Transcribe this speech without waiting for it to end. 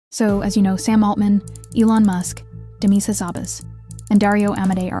So, as you know, Sam Altman, Elon Musk, Demis Hassabis, and Dario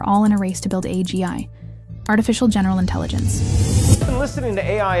Amodei are all in a race to build AGI, artificial general intelligence. I've been listening to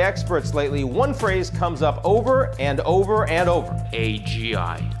AI experts lately. One phrase comes up over and over and over.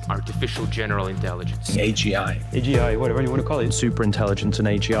 AGI, artificial general intelligence. AGI. AGI, whatever you want to call it. Superintelligence and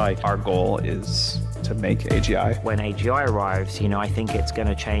AGI. Our goal is to make AGI. When AGI arrives, I think it's going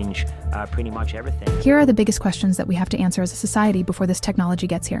to change pretty much everything. Here are the biggest questions that we have to answer as a society before this technology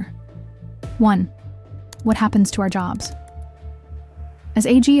gets here. 1. What happens to our jobs? As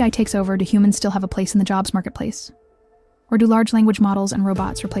AGI takes over, do humans still have a place in the jobs marketplace? Or do large language models and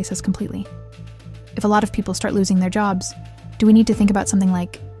robots replace us completely? If a lot of people start losing their jobs, do we need to think about something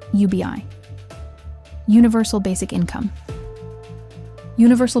like UBI? Universal Basic Income.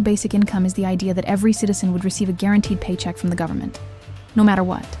 Universal Basic Income is the idea that every citizen would receive a guaranteed paycheck from the government, no matter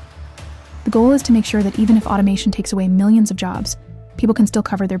what. The goal is to make sure that even if automation takes away millions of jobs, people can still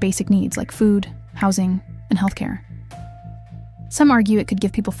cover their basic needs like food, housing, and healthcare. Some argue it could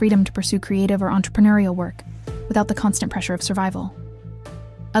give people freedom to pursue creative or entrepreneurial work without the constant pressure of survival.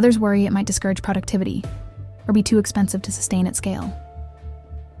 Others worry it might discourage productivity or be too expensive to sustain at scale.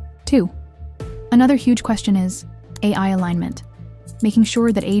 2. Another huge question is AI alignment, making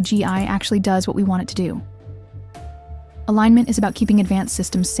sure that AGI actually does what we want it to do. Alignment is about keeping advanced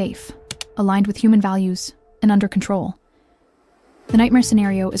systems safe, aligned with human values, and under control. The nightmare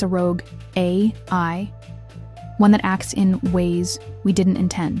scenario is a rogue AI, one that acts in ways we didn't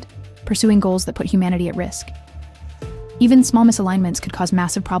intend, pursuing goals that put humanity at risk. Even small misalignments could cause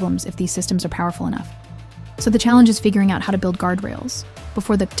massive problems if these systems are powerful enough. So the challenge is figuring out how to build guardrails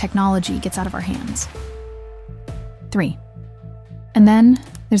before the technology gets out of our hands. 3. And then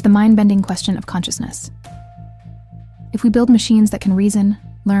there's the mind-bending question of consciousness. If we build machines that can reason,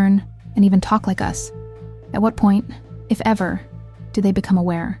 learn, and even talk like us, at what point, if ever, do they become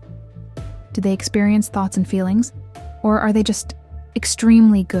aware? Do they experience thoughts and feelings, or are they just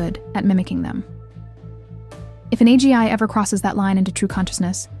extremely good at mimicking them? If an AGI ever crosses that line into true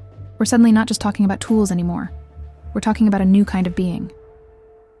consciousness, we're suddenly not just talking about tools anymore. We're talking about a new kind of being.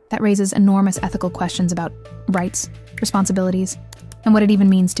 That raises enormous ethical questions about rights, responsibilities, and what it even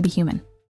means to be human.